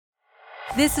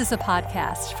This is a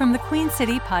podcast from the Queen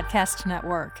City Podcast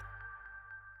Network.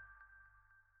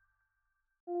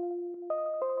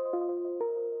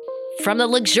 From the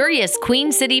luxurious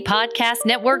Queen City Podcast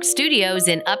Network studios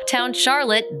in Uptown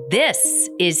Charlotte, this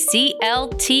is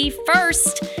CLT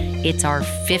First. It's our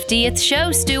 50th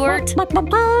show, Stuart.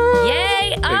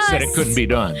 Yay, us! They said it couldn't be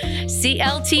done.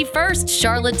 CLT First,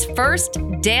 Charlotte's first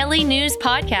daily news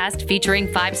podcast featuring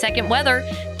 5-second weather.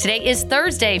 Today is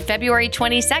Thursday, February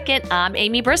 22nd. I'm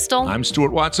Amy Bristol. I'm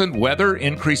Stuart Watson. Weather,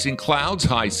 increasing clouds,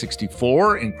 high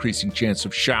 64, increasing chance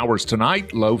of showers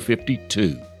tonight, low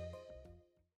 52.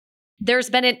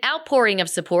 There's been an outpouring of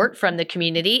support from the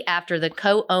community after the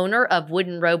co-owner of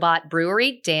Wooden Robot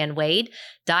Brewery, Dan Wade,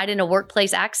 died in a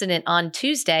workplace accident on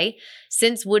Tuesday.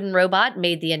 Since Wooden Robot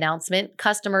made the announcement,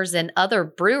 customers and other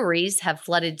breweries have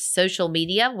flooded social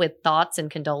media with thoughts and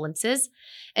condolences.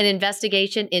 An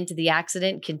investigation into the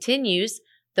accident continues.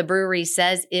 The brewery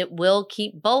says it will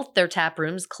keep both their tap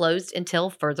rooms closed until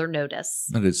further notice.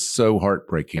 That is so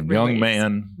heartbreaking. Really Young is.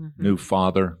 man, new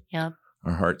father. Yep.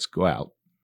 Our hearts go out.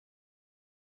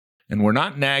 And we're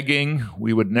not nagging.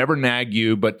 We would never nag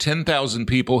you, but 10,000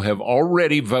 people have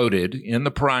already voted in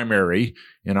the primary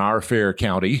in our fair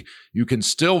county. You can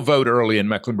still vote early in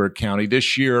Mecklenburg County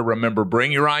this year. Remember,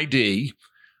 bring your ID.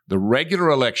 The regular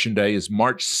election day is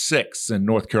March 6th in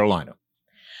North Carolina.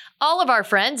 All of our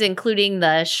friends, including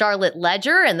the Charlotte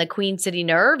Ledger and the Queen City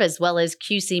Nerve, as well as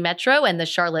QC Metro and the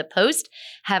Charlotte Post,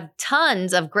 have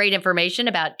tons of great information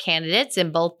about candidates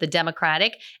in both the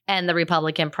Democratic and the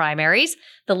Republican primaries.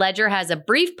 The Ledger has a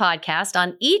brief podcast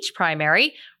on each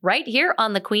primary right here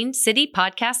on the Queen City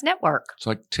Podcast Network. It's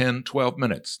like 10, 12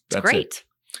 minutes. That's great.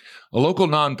 A local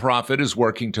nonprofit is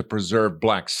working to preserve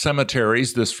Black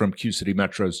cemeteries. This from Q City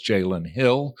Metro's Jalen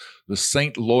Hill. The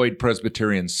St. Lloyd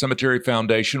Presbyterian Cemetery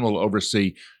Foundation will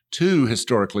oversee 2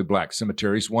 historically Black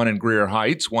cemeteries, one in Greer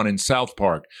Heights, one in South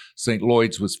Park. St.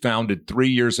 Lloyd's was founded 3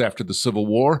 years after the Civil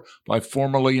War by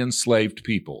formerly enslaved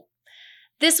people.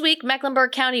 This week,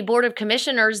 Mecklenburg County Board of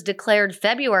Commissioners declared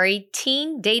February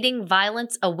Teen Dating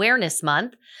Violence Awareness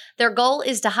Month. Their goal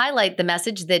is to highlight the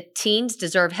message that teens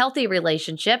deserve healthy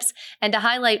relationships and to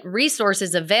highlight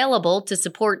resources available to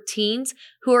support teens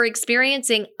who are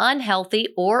experiencing unhealthy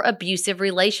or abusive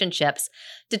relationships.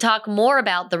 To talk more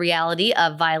about the reality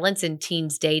of violence in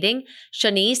teens dating,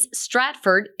 Shawnice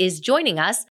Stratford is joining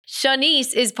us.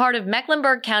 Shawnice is part of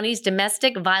Mecklenburg County's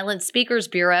Domestic Violence Speakers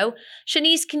Bureau.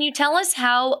 Shawnice, can you tell us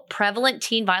how prevalent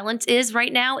teen violence is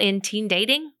right now in teen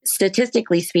dating?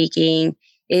 Statistically speaking,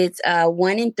 it's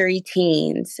 1 in 3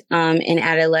 teens and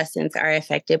adolescents are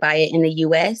affected by it in the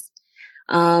U.S.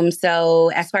 So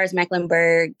as far as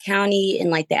Mecklenburg County and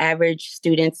like the average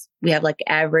students, we have like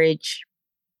average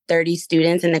 30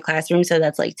 students in the classroom. So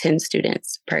that's like 10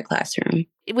 students per classroom.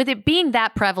 With it being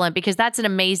that prevalent, because that's an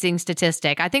amazing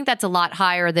statistic, I think that's a lot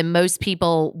higher than most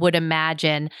people would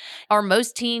imagine. Are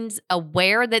most teens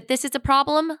aware that this is a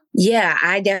problem? Yeah,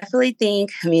 I definitely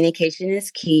think communication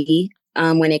is key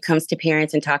when it comes to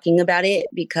parents and talking about it,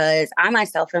 because I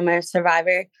myself am a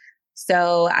survivor.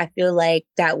 So I feel like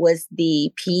that was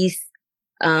the piece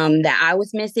that I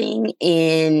was missing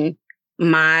in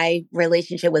my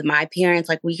relationship with my parents.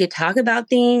 Like, we could talk about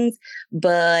things,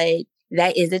 but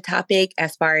that is a topic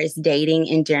as far as dating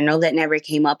in general that never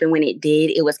came up. And when it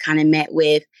did, it was kind of met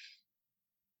with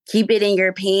keep it in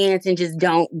your pants and just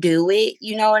don't do it.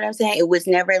 You know what I'm saying? It was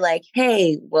never like,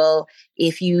 hey, well,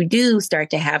 if you do start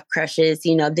to have crushes,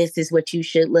 you know, this is what you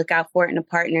should look out for in a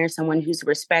partner, someone who's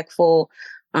respectful,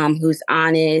 who's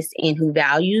honest, and who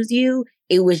values you.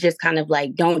 It was just kind of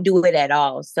like, don't do it at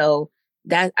all. So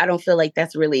that, I don't feel like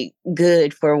that's really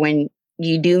good for when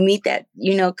you do meet that,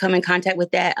 you know, come in contact with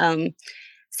that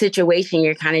situation.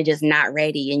 You're kind of just not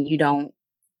ready and you don't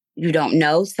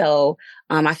know. So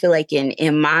I feel like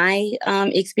in my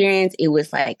experience, it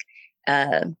was like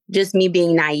just me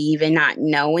being naive and not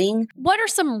knowing. What are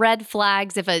some red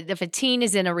flags if a teen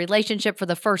is in a relationship for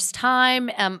the first time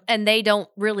and they don't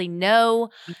really know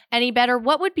any better?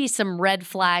 What would be some red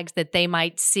flags that they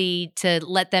might see to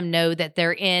let them know that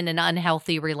they're in an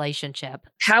unhealthy relationship?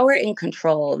 Power and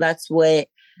control. That's what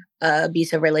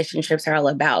abusive relationships are all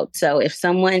about. So if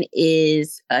someone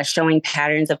is showing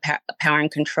patterns of power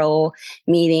and control,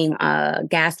 meaning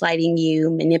gaslighting you,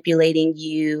 manipulating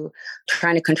you,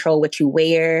 trying to control what you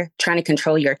wear, trying to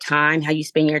control your time, how you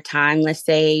spend your time. Let's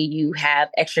say you have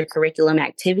extracurricular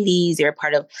activities, you're a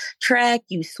part of track,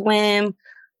 you swim,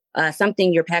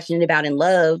 something you're passionate about and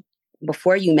love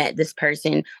before you met this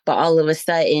person, but all of a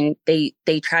sudden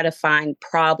they try to find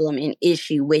problem and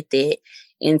issue with it.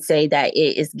 and say that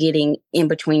it is getting in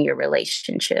between your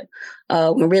relationship.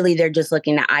 When really they're just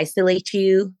looking to isolate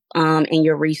you and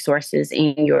your resources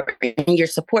and your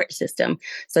support system.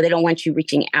 So they don't want you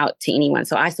reaching out to anyone.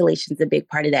 So isolation is a big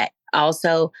part of that.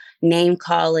 Also, name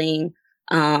calling,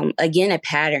 again, a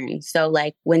pattern. So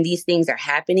like when these things are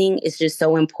happening, it's just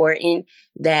so important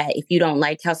that if you don't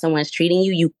like how someone's treating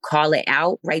you, you call it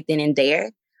out right then and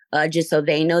there, just so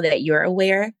they know that you're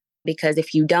aware. Because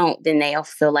if you don't, then they'll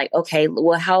feel like, okay,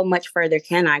 well, how much further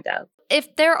can I go?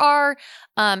 If there are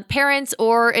parents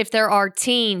or if there are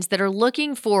teens that are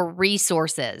looking for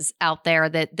resources out there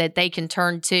that they can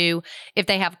turn to if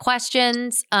they have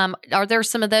questions, are there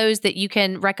some of those that you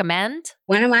can recommend?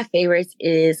 One of my favorites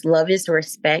is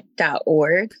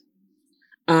loveisrespect.org.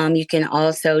 You can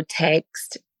also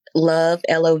text love,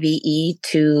 LOVE,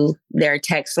 to their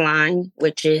text line,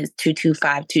 which is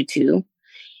 22522.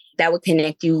 That would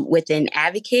connect you with an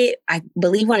advocate, I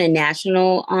believe on a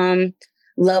national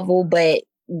level, but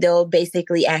they'll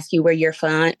basically ask you where you're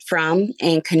from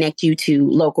and connect you to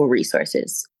local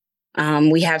resources.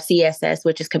 We have CSS,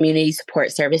 which is Community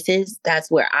Support Services. That's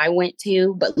where I went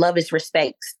to, but Love is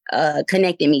Respect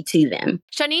connected me to them.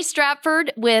 Shawnice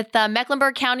Stratford with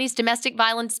Mecklenburg County's Domestic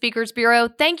Violence Speakers Bureau,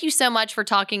 thank you so much for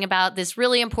talking about this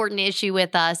really important issue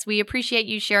with us. We appreciate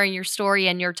you sharing your story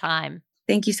and your time.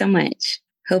 Thank you so much.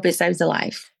 Hope it saves a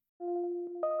life.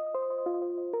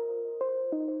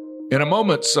 In a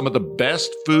moment, some of the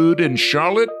best food in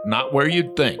Charlotte, not where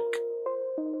you'd think.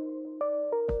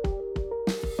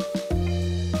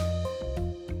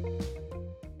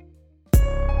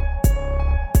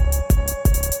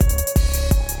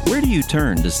 Where do you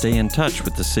turn to stay in touch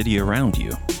with the city around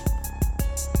you?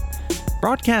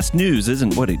 Broadcast news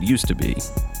isn't what it used to be,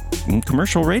 and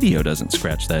commercial radio doesn't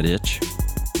scratch that itch.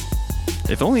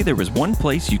 If only there was one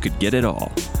place you could get it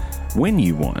all, when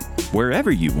you want,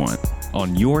 wherever you want,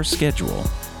 on your schedule.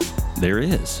 There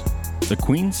is the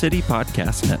Queen City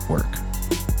Podcast Network.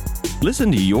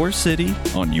 Listen to your city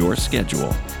on your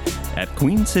schedule at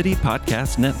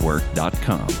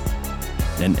queencitypodcastnetwork.com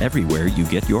and everywhere you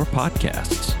get your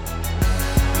podcasts.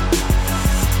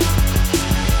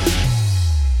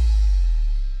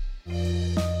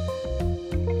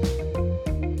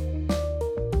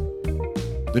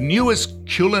 The newest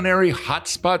culinary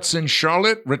hotspots in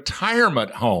Charlotte,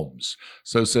 retirement homes.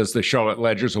 So says the Charlotte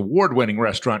Ledger's award-winning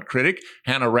restaurant critic.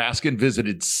 Hannah Raskin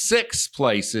visited 6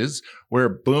 places where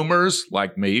boomers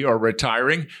like me are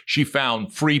retiring. She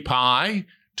found free pie,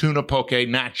 tuna poke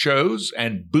nachos,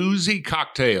 and boozy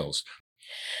cocktails.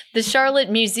 The Charlotte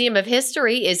Museum of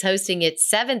History is hosting its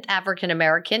 7th African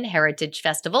American Heritage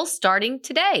Festival starting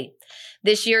today.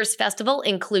 This year's festival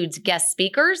includes guest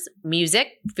speakers,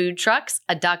 music, food trucks,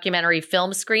 a documentary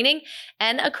film screening,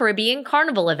 and a Caribbean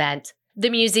Carnival event. The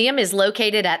museum is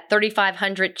located at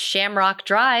 3500 Shamrock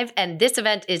Drive, and this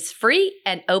event is free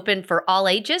and open for all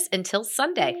ages until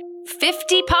Sunday.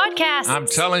 50 podcasts. I'm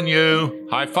telling you,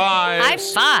 high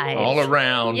fives. High five. All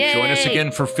around. Yay. Join us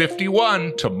again for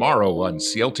 51 tomorrow on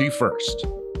CLT First.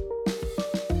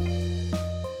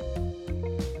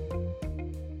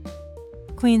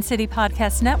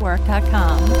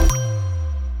 QueenCityPodcastNetwork.com.